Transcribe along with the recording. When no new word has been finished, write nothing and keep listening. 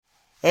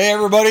Hey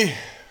everybody,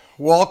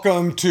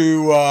 welcome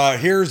to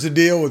Here's the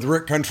Deal with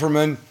Rick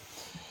Countryman.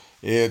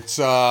 It's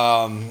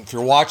if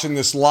you're watching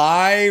this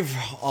live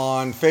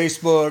on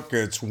Facebook,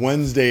 it's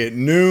Wednesday at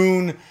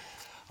noon.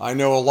 I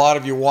know a lot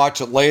of you watch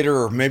it later,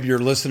 or maybe you're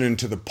listening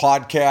to the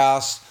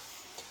podcast.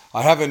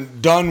 I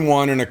haven't done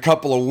one in a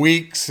couple of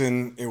weeks,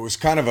 and it was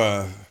kind of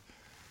a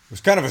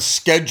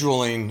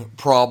scheduling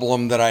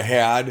problem that I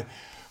had.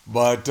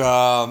 But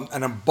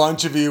and a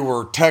bunch of you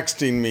were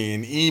texting me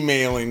and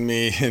emailing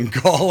me and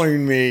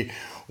calling me,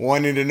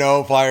 wanting to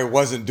know if I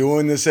wasn't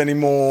doing this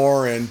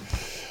anymore. And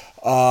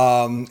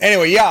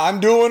anyway, yeah,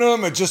 I'm doing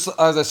them. It just,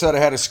 as I said, I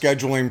had a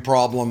scheduling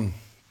problem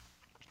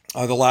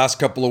the last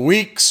couple of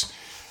weeks.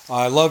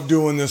 I love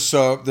doing this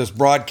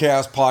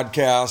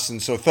podcast,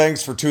 and so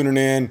thanks for tuning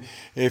in.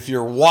 If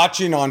you're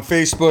watching on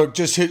Facebook,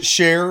 just hit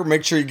share.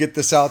 Make sure you get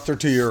this out there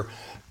to your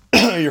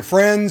your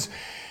friends.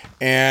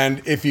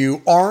 And if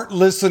you aren't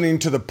listening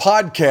to the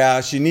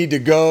podcast, you need to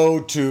go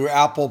to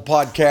Apple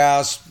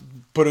Podcasts,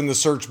 put in the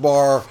search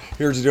bar,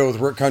 Here's the Deal with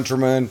Rick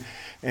Countryman,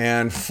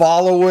 and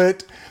follow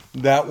it.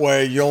 That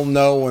way you'll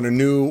know when a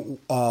new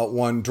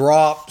one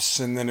drops.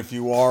 And then if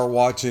you are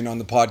watching on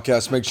the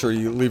podcast, make sure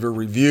you leave a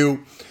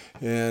review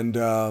and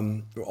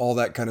all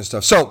that kind of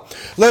stuff. So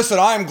listen,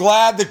 I'm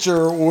glad that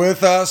you're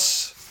with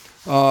us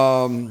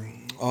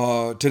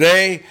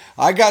today.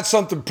 I got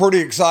something pretty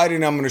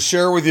exciting I'm going to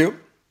share with you.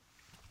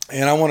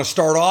 And I want to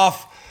start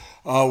off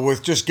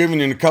with just giving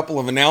you a couple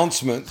of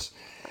announcements.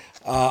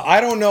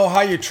 I don't know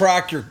how you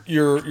track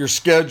your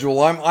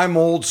schedule. I'm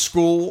old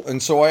school,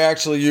 and so I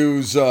actually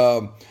use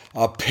a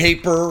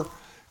paper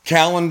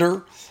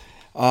calendar.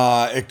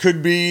 It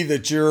could be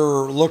that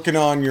you're looking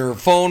on your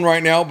phone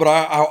right now, but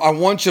I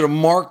want you to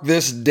mark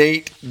this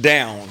date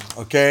down,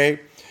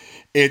 okay?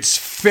 It's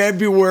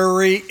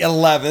February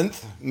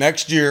 11th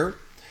next year,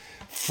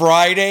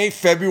 Friday,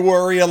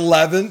 February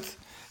 11th.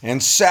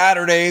 And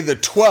Saturday, the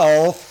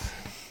 12th,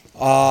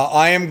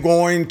 I am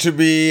going to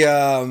be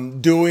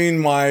doing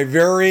my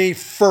very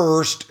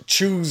first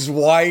Choose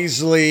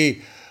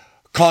Wisely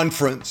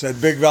conference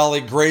at Big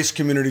Valley Grace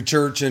Community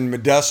Church in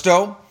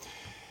Modesto.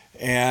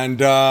 And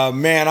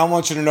man, I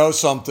want you to know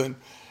something.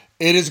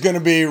 It is going to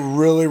be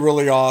really,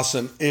 really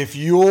awesome. If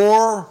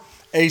you're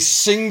a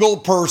single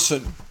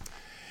person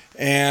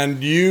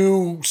and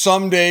you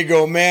someday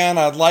go, man,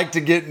 I'd like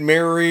to get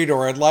married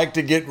or I'd like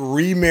to get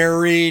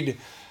remarried,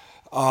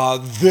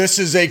 this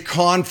is a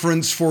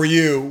conference for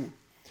you.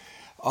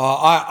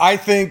 I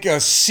think a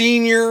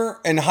senior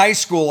in high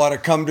school ought to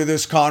come to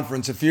this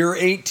conference. If you're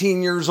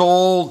 18 years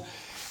old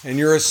and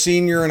you're a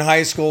senior in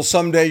high school,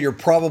 someday you're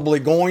probably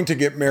going to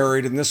get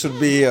married, and this would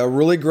be a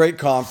really great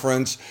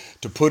conference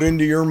to put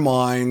into your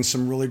mind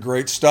some really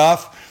great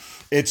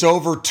stuff. It's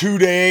over 2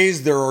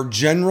 days. There are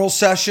general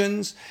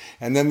sessions,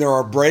 and then there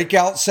are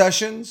breakout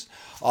sessions.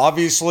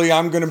 Obviously,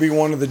 I'm going to be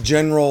one of the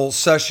general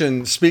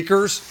session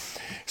speakers.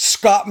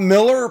 Scott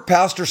Miller,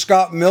 Pastor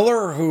Scott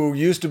Miller, who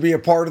used to be a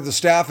part of the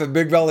staff at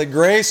Big Valley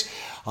Grace,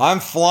 I'm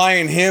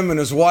flying him and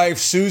his wife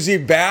Susie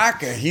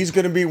back. He's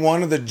going to be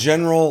one of the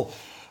general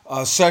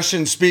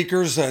session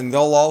speakers, and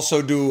they'll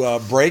also do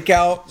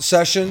breakout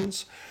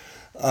sessions.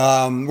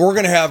 We're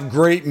going to have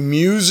great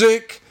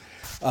music.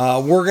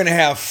 We're going to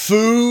have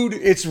food.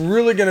 It's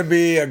really going to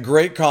be a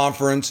great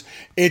conference.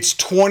 It's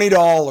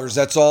 $20.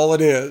 That's all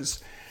it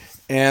is.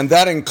 And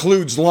that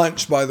includes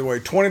lunch, by the way.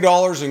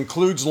 $20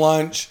 includes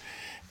lunch.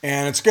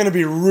 And it's going to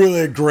be really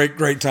a great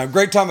time.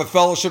 Great time of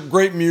fellowship,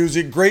 great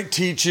music, great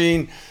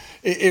teaching.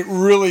 It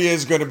really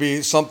is going to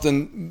be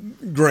something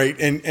great.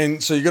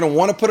 And so you're going to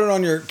want to put it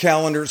on your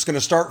calendar. It's going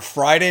to start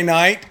Friday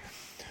night.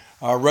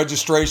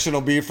 Registration will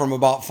be from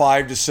about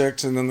 5 to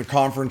 6, and then the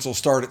conference will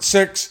start at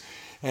 6.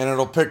 And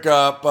it'll pick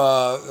up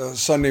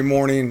Sunday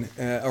morning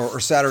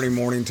or Saturday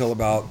morning till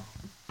about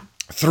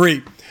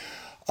 3.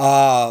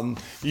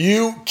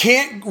 You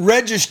can't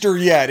register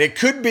yet. It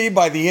could be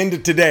by the end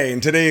of today,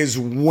 and today is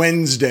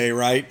Wednesday,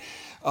 right?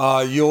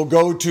 You'll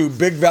go to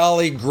Big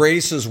Valley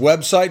Grace's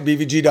website,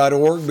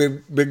 bvg.org,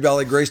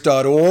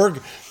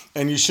 bigvalleygrace.org,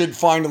 and you should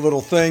find a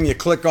little thing. You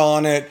click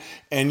on it,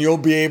 and you'll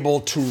be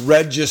able to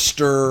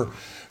register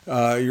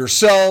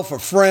yourself, a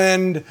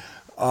friend.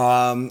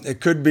 It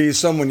could be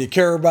someone you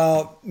care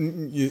about,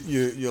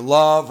 you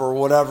love, or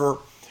whatever.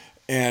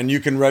 And you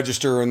can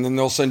register, and then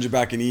they'll send you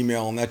back an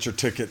email, and that's your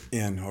ticket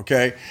in,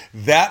 okay?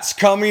 That's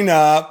coming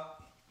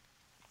up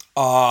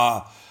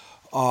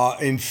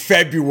in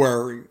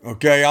February,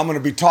 okay? I'm going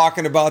to be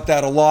talking about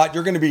that a lot.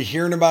 You're going to be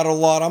hearing about it a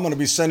lot. I'm going to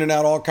be sending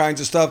out all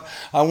kinds of stuff.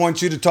 I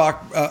want you to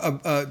talk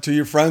to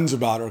your friends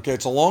about it, okay?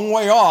 It's a long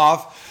way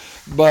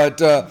off,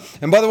 but,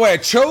 and by the way, I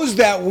chose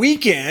that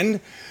weekend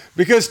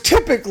because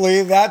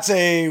typically that's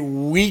a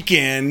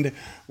weekend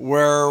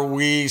where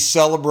we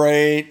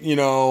celebrate,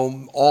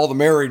 all the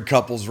married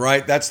couples,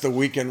 right? That's the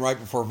weekend right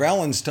before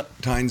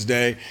Valentine's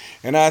Day.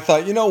 And I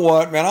thought, you know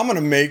what, man, I'm going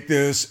to make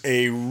this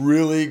a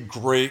really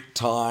great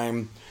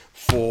time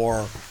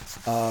for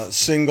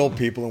single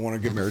people who want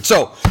to get married.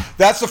 So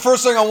that's the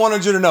first thing I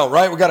wanted you to know,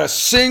 right? We got a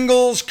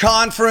singles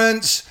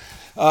conference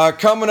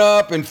coming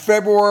up in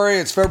February.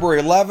 It's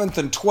February 11th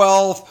and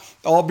 12th.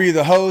 I'll be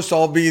the host.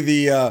 I'll be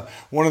the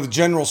one of the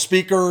general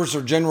speakers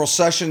or general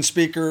session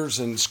speakers.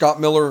 And Scott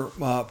Miller,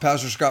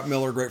 Pastor Scott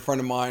Miller, great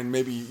friend of mine.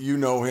 Maybe you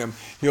know him.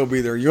 He'll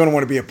be there. You're going to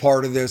want to be a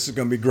part of this. It's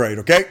going to be great,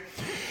 okay?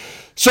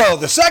 So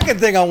the second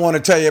thing I want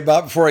to tell you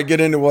about before I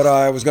get into what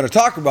I was going to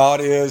talk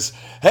about is,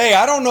 hey,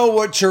 I don't know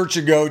what church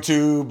you go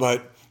to,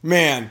 but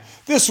man,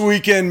 this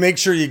weekend, make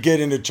sure you get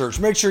into church.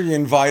 Make sure you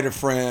invite a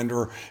friend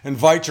or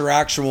invite your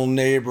actual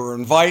neighbor.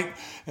 Invite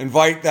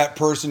that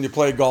person you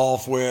play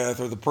golf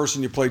with or the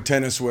person you play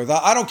tennis with.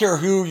 I don't care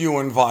who you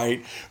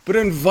invite, but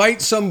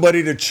invite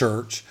somebody to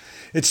church.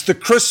 It's the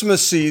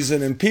Christmas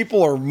season, and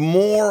people are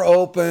more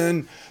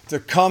open to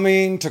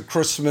coming to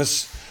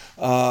Christmas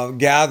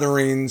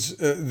gatherings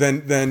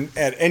than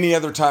at any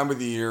other time of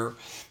the year.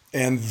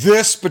 And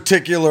this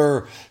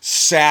particular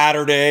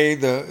Saturday,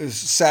 the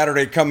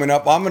Saturday coming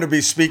up, I'm going to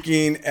be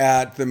speaking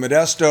at the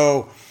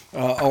Modesto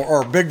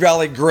or Big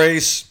Valley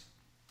Grace,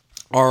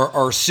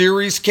 our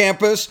Ceres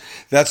campus.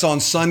 That's on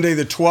Sunday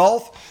the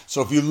 12th.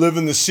 So if you live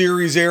in the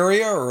Ceres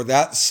area or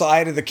that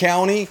side of the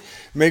county,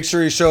 make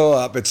sure you show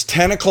up. It's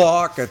 10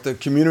 o'clock at the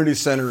community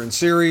center in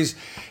Ceres,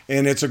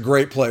 and it's a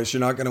great place.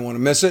 You're not going to want to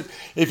miss it.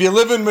 If you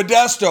live in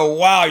Modesto,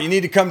 wow, you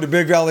need to come to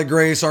Big Valley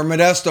Grace, our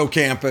Modesto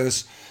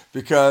campus,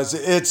 because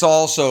it's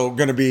also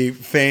going to be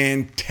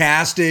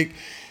fantastic.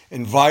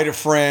 Invite a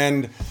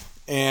friend.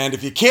 And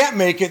if you can't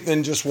make it,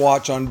 then just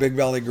watch on Big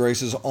Valley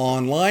Grace's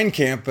online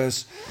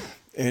campus,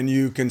 and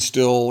you can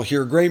still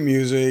hear great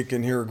music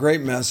and hear a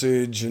great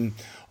message and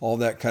all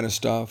that kind of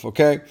stuff,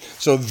 okay?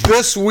 So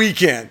this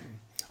weekend,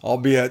 I'll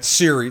be at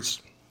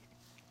Ceres,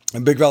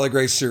 at Big Valley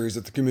Grace Ceres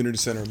at the community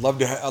center. I'd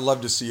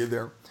love to see you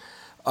there.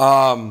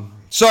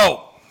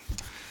 So,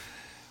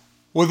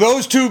 with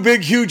those two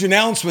big, huge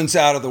announcements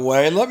out of the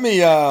way, let me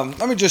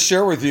just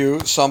share with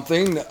you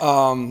something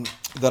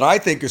that I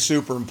think is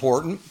super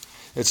important.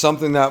 It's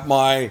something that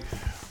my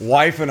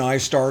wife and I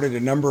started a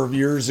number of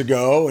years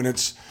ago, and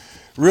it's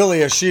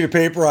really a sheet of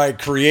paper I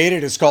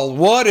created. It's called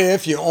 "What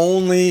If You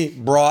Only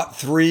Brought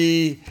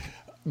 3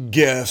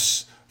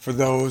 Gifts for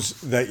Those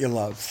That You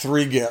Love?"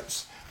 3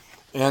 gifts.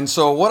 And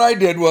so what I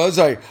did was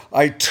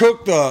I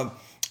took the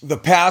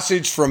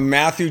passage from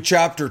Matthew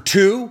chapter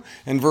 2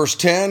 and verse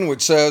 10,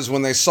 which says,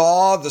 when they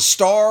saw the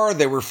star,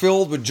 they were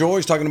filled with joy.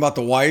 He's talking about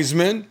the wise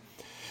men.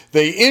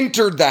 They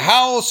entered the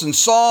house and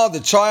saw the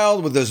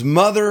child with his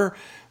mother,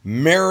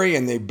 Mary,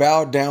 and they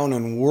bowed down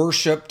and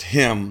worshiped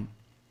him.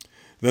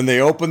 Then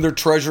they opened their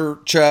treasure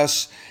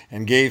chests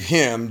and gave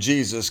him,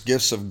 Jesus,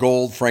 gifts of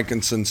gold,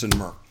 frankincense, and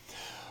myrrh.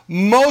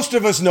 Most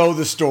of us know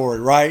the story,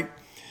 right?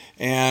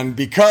 And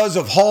because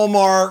of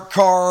Hallmark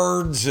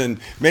cards and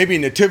maybe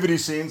nativity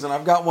scenes, and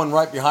I've got one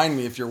right behind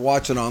me if you're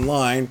watching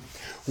online,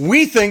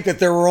 we think that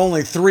there were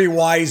only 3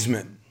 wise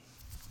men.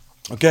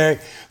 Okay?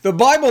 The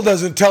Bible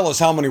doesn't tell us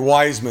how many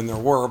wise men there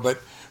were, but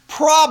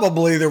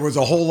probably there was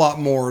a whole lot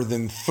more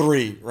than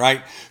 3,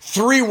 right?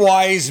 3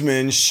 wise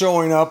men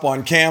showing up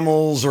on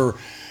camels or,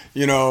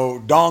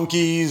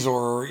 donkeys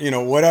or,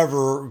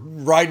 whatever,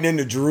 riding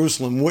into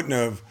Jerusalem wouldn't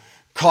have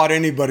caught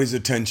anybody's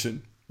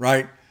attention,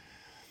 right?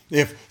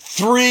 If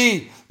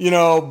 3,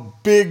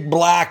 big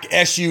black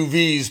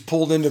SUVs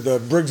pulled into the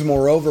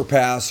Briggsmore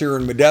overpass here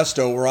in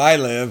Modesto where I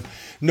live,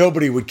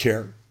 nobody would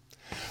care.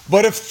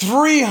 But if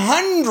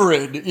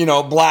 300,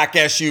 black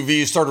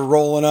SUVs started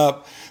rolling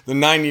up the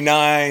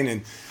 99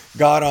 and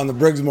got on the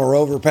Briggsmore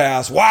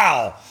overpass,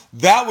 wow,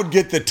 that would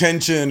get the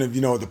attention of,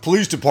 the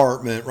police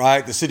department,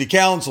 right? The city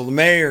council, the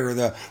mayor,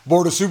 the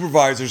board of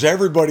supervisors.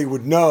 Everybody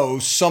would know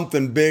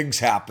something big's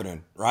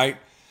happening, right?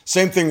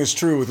 Same thing is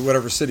true with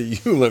whatever city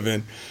you live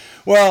in.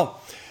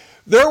 Well,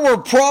 there were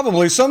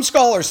probably, some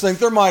scholars think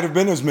there might have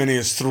been as many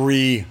as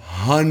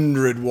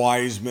 300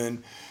 wise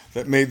men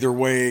that made their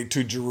way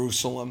to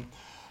Jerusalem.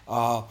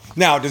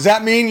 Now, does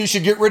that mean you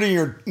should get rid of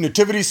your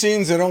nativity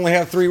scenes that only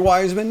have 3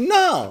 wise men?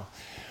 No.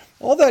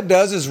 All that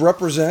does is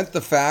represent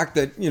the fact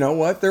that,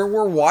 there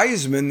were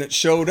wise men that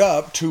showed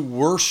up to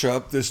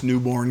worship this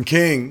newborn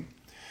king.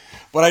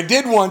 But I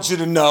did want you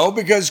to know,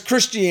 because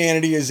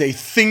Christianity is a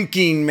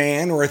thinking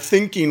man or a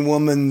thinking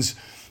woman's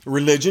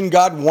religion,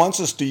 God wants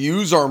us to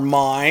use our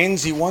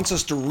minds. He wants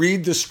us to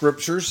read the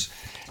scriptures.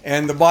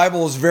 And the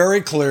Bible is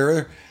very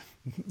clear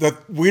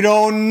that we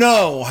don't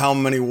know how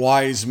many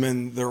wise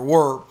men there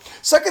were.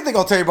 Second thing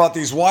I'll tell you about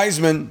these wise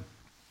men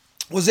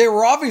was they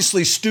were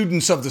obviously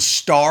students of the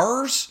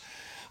stars.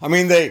 I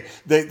mean,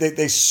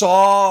 they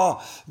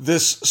saw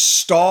this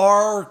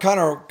star kind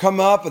of come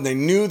up, and they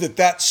knew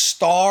that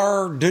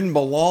star didn't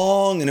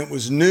belong and it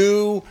was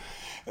new.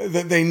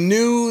 That they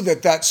knew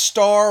that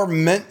star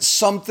meant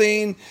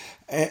something,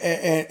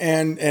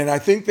 and I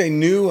think they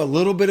knew a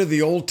little bit of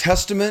the Old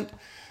Testament,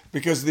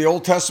 because the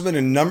Old Testament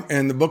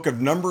and the book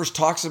of Numbers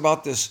talks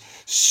about this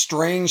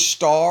strange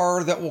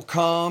star that will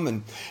come.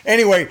 And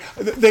anyway,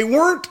 they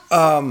weren't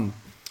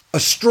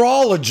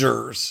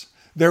astrologers.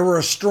 They were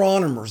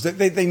astronomers.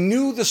 They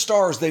knew the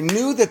stars. They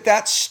knew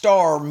that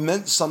star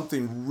meant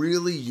something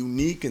really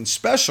unique and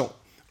special,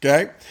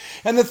 okay?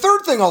 And the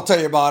third thing I'll tell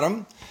you about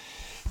them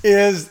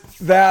is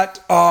that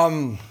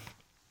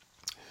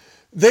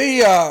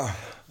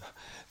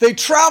they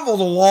traveled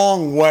a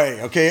long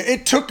way. Okay,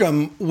 it took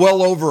them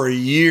well over a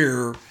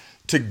year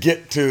to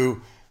get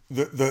to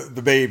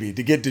the baby,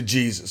 to get to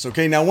Jesus.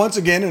 Okay, now once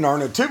again in our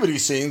nativity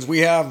scenes, we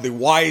have the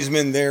wise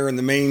men there in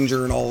the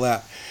manger and all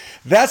that.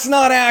 That's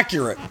not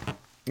accurate.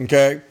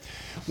 Okay,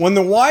 when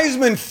the wise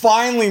men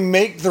finally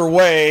make their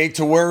way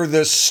to where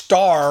this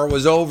star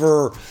was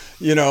over,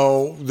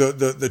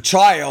 the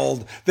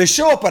child, they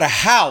show up at a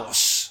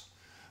house.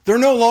 They're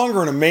no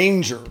longer in a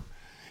manger.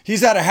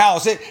 He's at a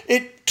house.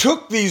 It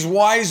took these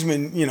wise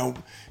men,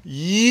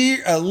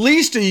 at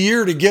least a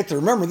year to get there.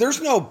 Remember,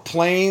 there's no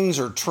planes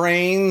or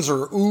trains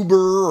or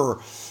Uber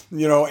or,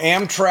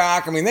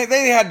 Amtrak. I mean,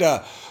 they had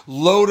to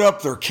load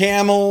up their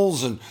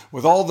camels and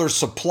with all their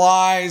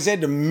supplies. They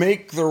had to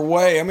make their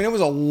way. I mean, it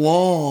was a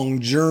long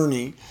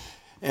journey.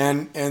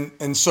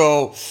 And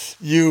so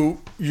you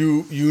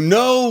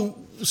know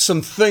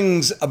some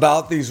things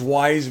about these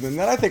wise men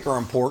that I think are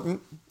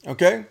important,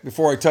 okay?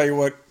 Before I tell you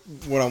what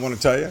I want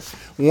to tell you.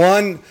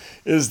 One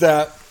is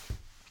that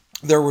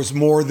there was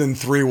more than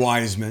 3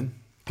 wise men,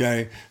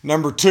 okay?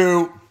 Number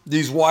 2,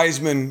 these wise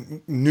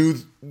men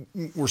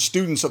were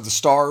students of the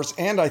stars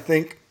and I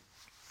think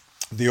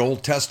the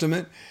Old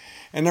Testament.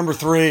 And number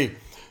 3,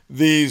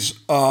 these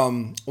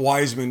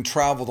wise men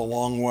traveled a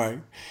long way.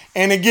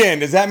 And again,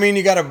 does that mean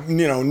you got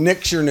to,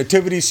 nix your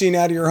nativity scene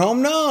out of your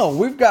home? No,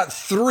 we've got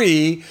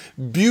 3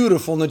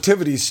 beautiful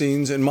nativity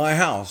scenes in my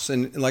house.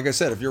 And like I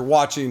said, if you're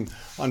watching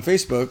on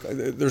Facebook,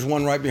 there's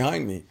one right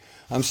behind me.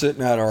 I'm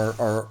sitting at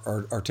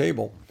our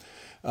table.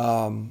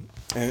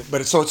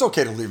 But it's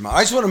okay to leave them out.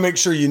 I just want to make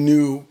sure you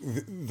knew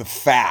the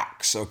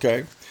facts,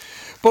 okay?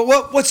 But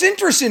what's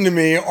interesting to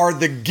me are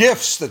the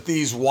gifts that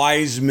these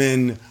wise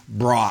men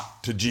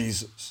brought to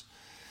Jesus.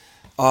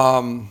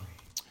 The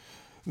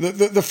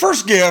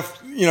first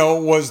gift,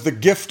 was the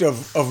gift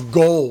of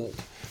gold.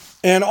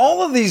 And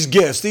all of these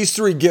gifts, these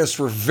 3 gifts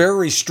were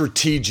very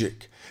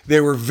strategic.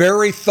 They were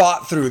very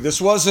thought through. This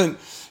wasn't,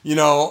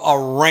 a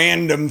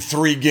random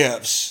 3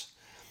 gifts.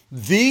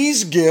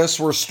 These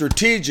gifts were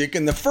strategic,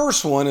 and the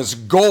first one is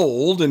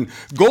gold, and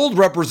gold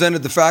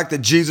represented the fact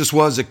that Jesus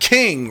was a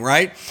king,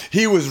 right?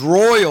 He was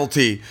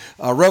royalty.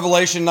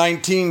 Revelation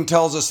 19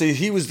 tells us that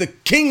he was the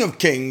King of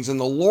kings and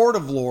the Lord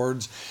of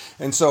lords,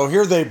 and so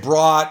here they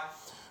brought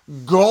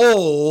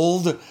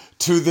gold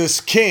to this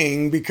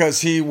king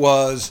because he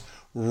was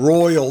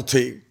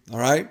royalty, all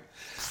right?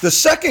 The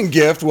second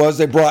gift was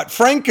they brought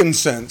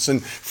frankincense,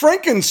 and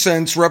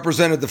frankincense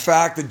represented the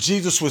fact that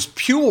Jesus was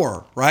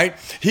pure, right?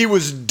 He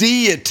was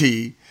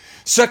deity.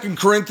 2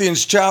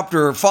 Corinthians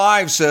chapter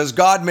 5 says,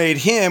 God made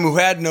him who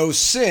had no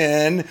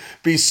sin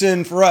be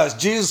sin for us.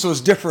 Jesus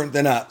was different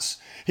than us.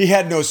 He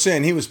had no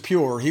sin. He was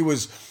pure. He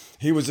was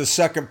the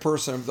second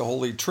person of the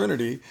Holy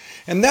Trinity.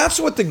 And that's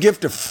what the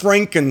gift of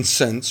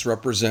frankincense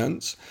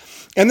represents.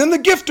 And then the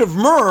gift of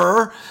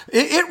myrrh,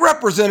 it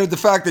represented the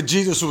fact that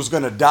Jesus was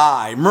going to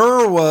die.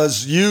 Myrrh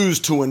was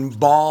used to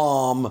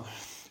embalm,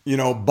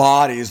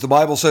 bodies. The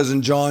Bible says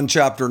in John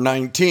chapter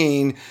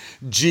 19,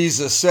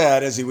 Jesus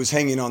said as he was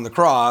hanging on the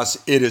cross,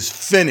 it is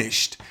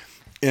finished.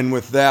 And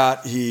with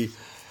that, he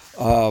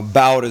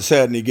bowed his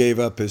head and he gave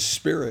up his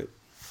spirit.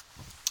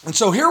 And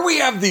so here we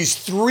have these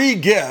 3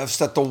 gifts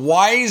that the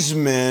wise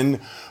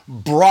men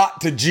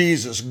brought to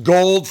Jesus: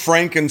 gold,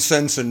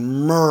 frankincense,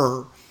 and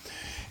myrrh.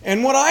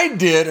 And what I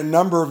did a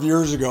number of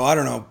years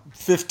ago,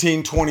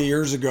 15, 20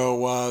 years ago,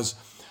 was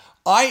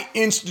I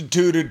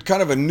instituted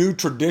kind of a new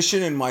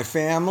tradition in my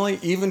family,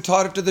 even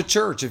taught it to the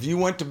church. If you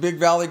went to Big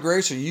Valley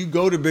Grace or you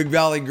go to Big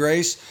Valley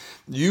Grace,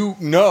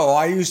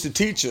 I used to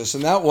teach this.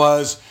 And that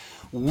was,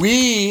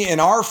 we in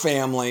our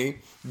family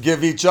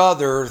give each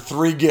other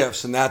 3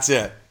 gifts, and that's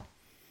it.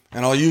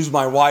 And I'll use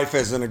my wife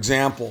as an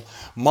example.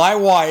 My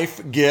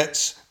wife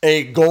gets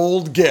a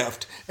gold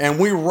gift, and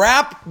we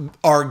wrap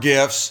our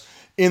gifts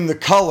in the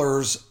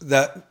colors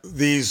that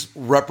these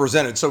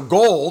represented. So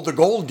gold, the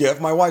gold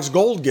gift, my wife's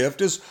gold gift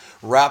is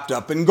wrapped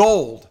up in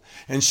gold,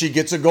 and she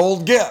gets a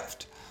gold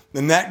gift.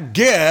 And that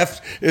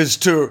gift is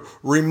to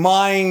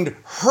remind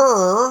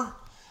her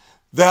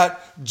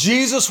that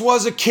Jesus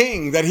was a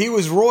king, that he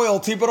was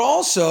royalty, but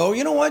also,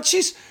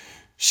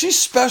 she's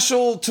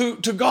special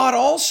to God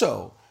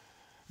also.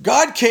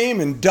 God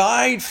came and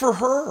died for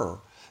her.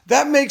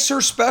 That makes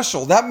her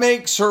special. That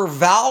makes her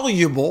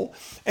valuable.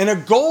 And a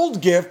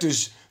gold gift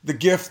is the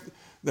gift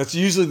that's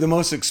usually the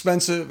most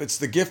expensive. It's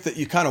the gift that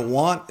you kind of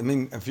want. I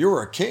mean, if you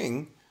were a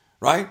king,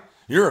 right?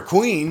 You're a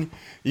queen,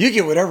 you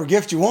get whatever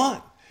gift you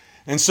want.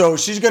 And so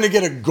she's going to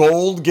get a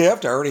gold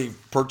gift. I already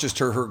purchased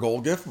her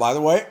gold gift. By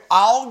the way,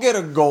 I'll get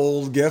a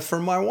gold gift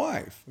from my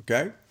wife,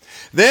 okay?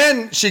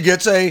 Then she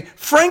gets a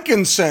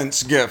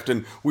frankincense gift,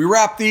 and we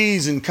wrap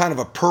these in kind of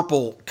a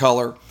purple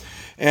color.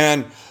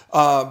 And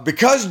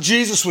because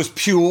Jesus was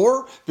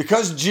pure,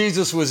 because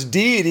Jesus was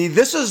deity,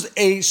 this is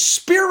a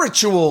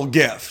spiritual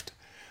gift.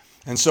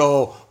 And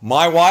so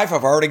my wife,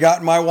 I've already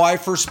gotten my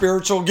wife her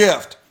spiritual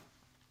gift.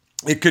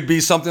 It could be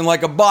something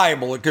like a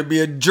Bible. It could be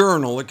a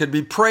journal. It could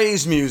be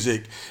praise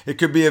music. It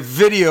could be a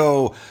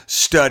video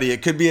study.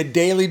 It could be a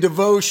daily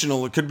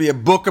devotional. It could be a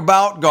book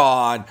about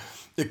God.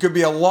 It could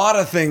be a lot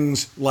of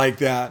things like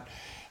that.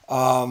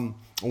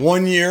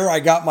 One year, I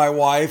got my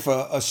wife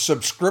a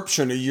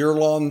subscription, a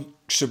year-long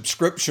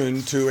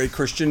subscription to a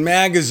Christian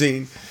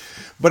magazine.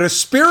 But a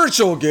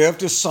spiritual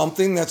gift is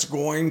something that's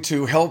going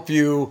to help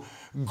you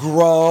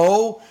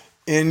grow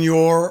in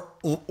your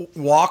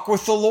walk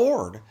with the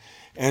Lord.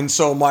 And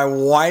so my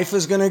wife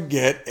is going to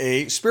get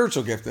a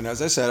spiritual gift. And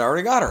as I said, I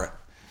already got her it.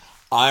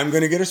 I'm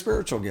going to get a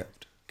spiritual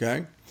gift.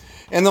 Okay.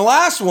 And the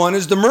last one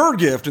is the myrrh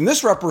gift. And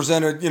this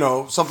represented,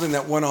 something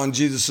that went on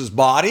Jesus's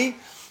body.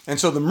 And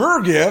so the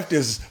myrrh gift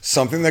is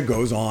something that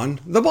goes on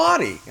the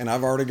body. And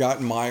I've already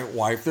gotten my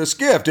wife this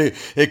gift.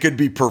 It could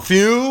be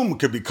perfume, it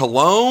could be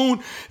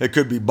cologne, it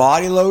could be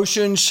body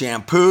lotion,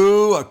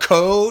 shampoo, a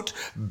coat,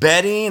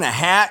 bedding, a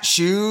hat,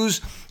 shoes,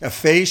 a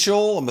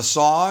facial, a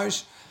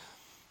massage.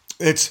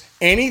 It's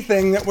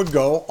anything that would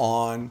go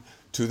on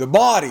to the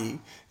body.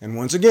 And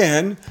once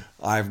again,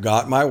 I've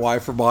got my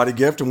wife her body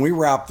gift, and we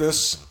wrap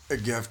this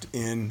gift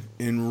in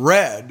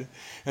red.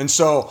 And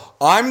so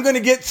I'm going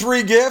to get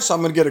 3 gifts.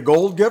 I'm going to get a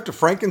gold gift, a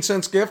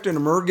frankincense gift, and a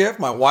myrrh gift.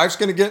 My wife's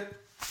going to get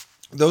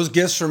those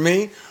gifts from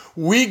me.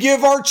 We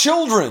give our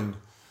children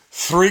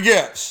 3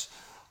 gifts.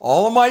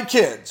 All of my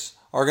kids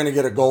are going to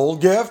get a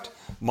gold gift.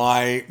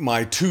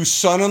 My 2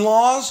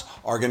 son-in-laws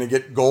are going to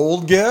get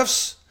gold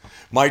gifts.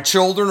 My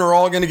children are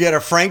all going to get a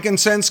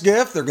frankincense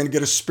gift. They're going to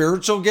get a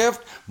spiritual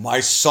gift. My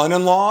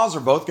son-in-laws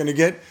are both going to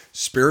get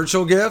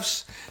spiritual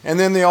gifts. And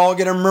then they all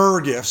get a myrrh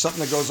gift,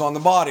 something that goes on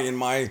the body. And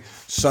my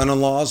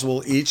son-in-laws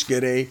will each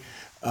get a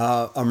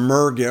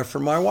myrrh gift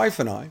from my wife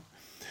and I.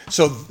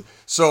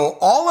 So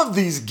all of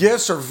these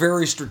gifts are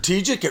very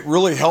strategic. It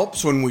really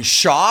helps when we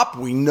shop.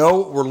 We know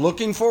what we're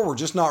looking for. We're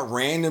just not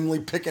randomly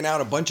picking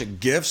out a bunch of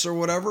gifts or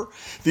whatever.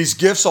 These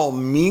gifts all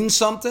mean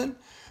something.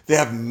 They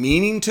have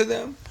meaning to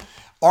them.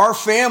 Our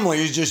family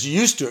is just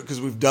used to it because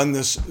we've done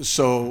this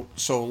so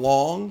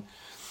long.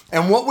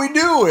 And what we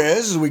do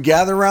is we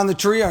gather around the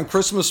tree on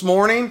Christmas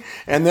morning,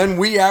 and then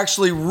we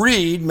actually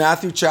read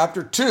Matthew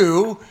chapter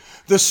 2,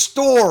 the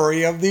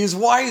story of these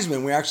wise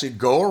men. We actually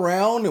go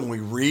around and we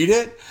read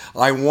it.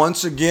 I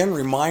once again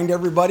remind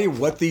everybody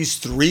what these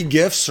 3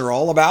 gifts are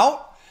all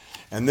about.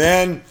 And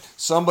then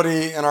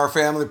somebody in our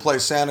family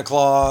plays Santa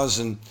Claus,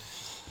 and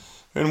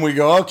we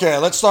go, okay,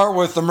 let's start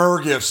with the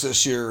myrrh gifts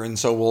this year. And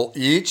so we'll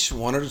each,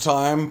 one at a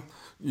time,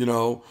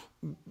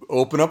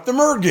 open up the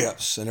myrrh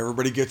gifts, and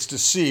everybody gets to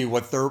see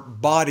what their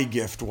body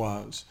gift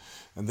was.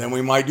 And then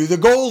we might do the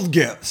gold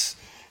gifts,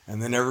 and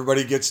then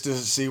everybody gets to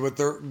see what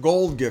their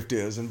gold gift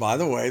is. And by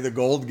the way, the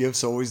gold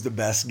gift's always the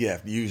best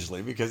gift,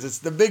 usually, because it's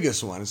the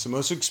biggest one. It's the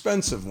most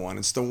expensive one.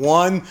 It's the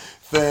one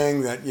thing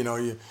that,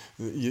 you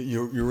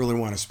really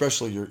want,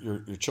 especially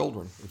your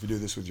children, if you do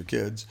this with your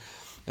kids.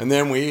 And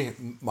then we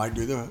might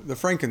do the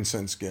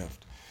frankincense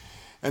gift.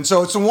 And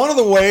so it's one of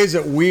the ways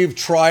that we've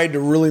tried to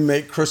really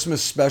make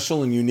Christmas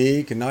special and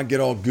unique and not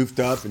get all goofed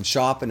up and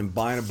shopping and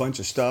buying a bunch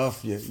of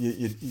stuff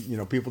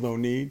people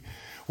don't need.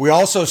 We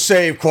also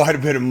save quite a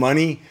bit of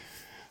money.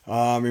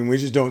 We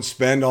just don't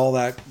spend all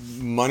that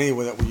money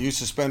that we used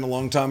to spend a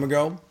long time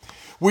ago.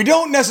 We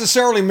don't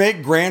necessarily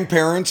make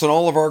grandparents, and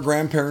all of our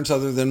grandparents,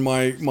 other than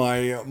my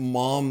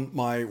mom,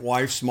 my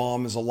wife's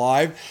mom, is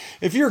alive.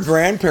 If your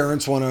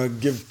grandparents want to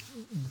give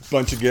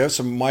bunch of gifts,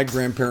 and my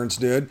grandparents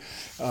did,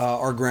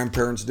 our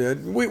grandparents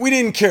did. We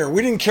didn't care.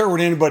 We didn't care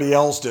what anybody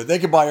else did. They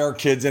could buy our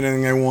kids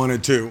anything they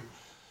wanted to.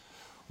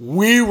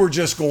 We were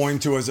just going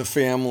to, as a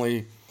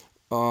family,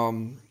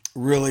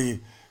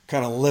 really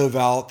kind of live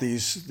out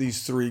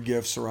these 3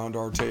 gifts around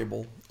our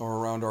table or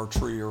around our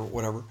tree or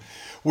whatever.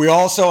 We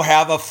also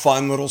have a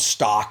fun little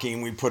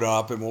stocking we put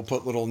up, and we'll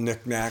put little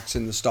knickknacks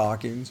in the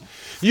stockings.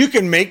 You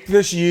can make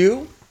this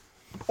you,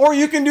 or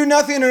you can do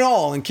nothing at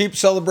all and keep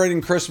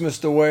celebrating Christmas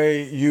the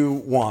way you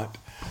want.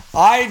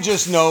 I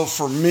just know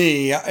for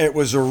me, it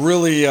was a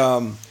really,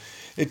 I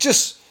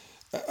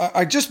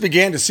just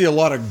began to see a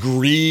lot of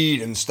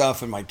greed and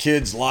stuff in my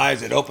kids'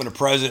 lives. They'd open a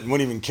present and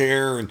wouldn't even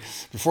care. And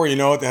before you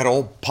know it, they had a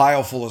whole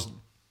pile full of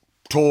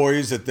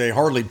toys that they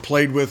hardly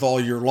played with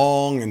all year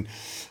long.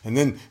 And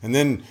then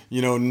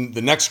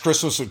the next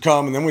Christmas would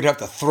come, and then we'd have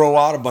to throw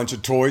out a bunch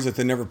of toys that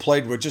they never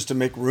played with just to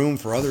make room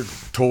for other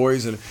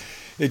toys. And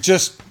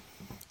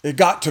it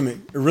got to me.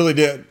 It really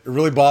did. It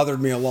really bothered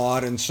me a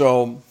lot. And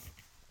so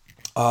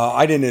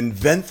I didn't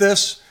invent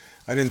this.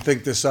 I didn't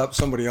think this up.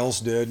 Somebody else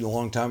did a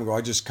long time ago.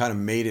 I just kind of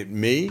made it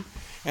me.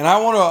 And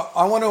I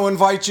want to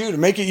invite you to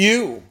make it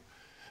you.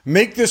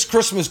 Make this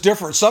Christmas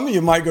different. Some of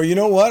you might go, you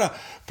know what,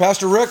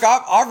 Pastor Rick,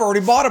 I've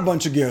already bought a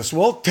bunch of gifts.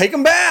 Well, take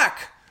them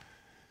back.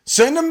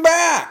 Send them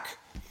back.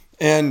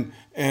 And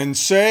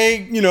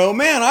say,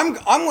 man,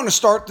 I'm going to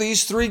start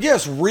these 3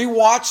 gifts.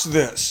 Rewatch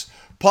this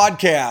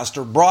podcast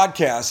or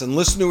broadcast and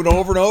listen to it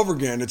over and over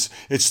again.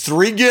 It's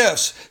 3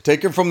 gifts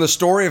taken from the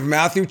story of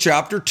Matthew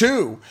chapter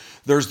 2.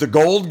 There's the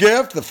gold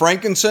gift, the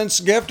frankincense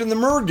gift, and the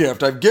myrrh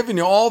gift. I've given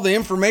you all the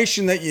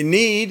information that you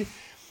need,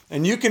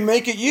 and you can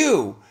make it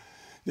you.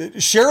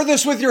 Share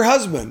this with your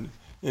husband.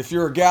 If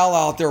you're a gal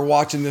out there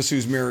watching this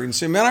who's married and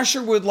say, man, I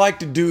sure would like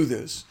to do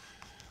this.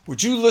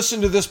 Would you listen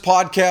to this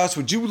podcast?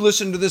 Would you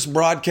listen to this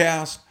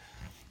broadcast?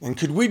 And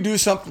could we do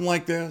something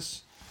like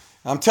this?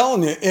 I'm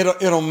telling you,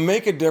 it'll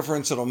make a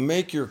difference. It'll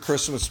make your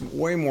Christmas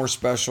way more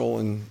special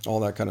and all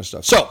that kind of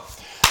stuff. So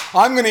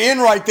I'm going to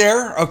end right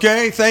there.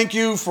 Okay. Thank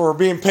you for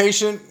being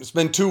patient. It's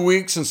been 2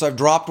 weeks since I've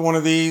dropped one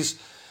of these.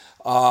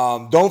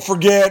 Don't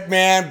forget,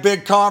 man,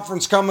 big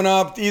conference coming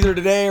up either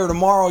today or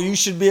tomorrow. You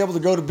should be able to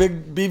go to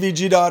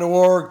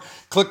bigbvg.org,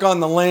 click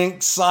on the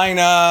link, sign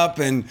up,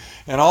 and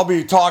I'll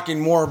be talking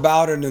more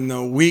about it in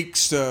the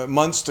weeks,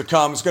 months to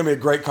come. It's going to be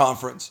a great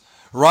conference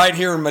right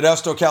here in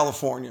Modesto,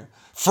 California.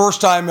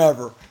 First time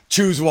ever.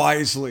 Choose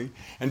wisely.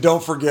 And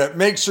don't forget,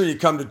 make sure you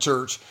come to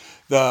church.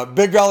 The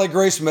Big Valley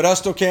Grace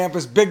Modesto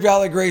campus, Big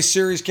Valley Grace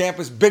Series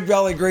campus, Big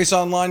Valley Grace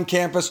Online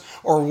campus,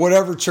 or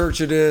whatever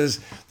church it is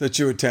that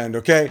you attend,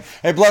 okay?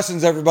 Hey,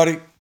 blessings, everybody.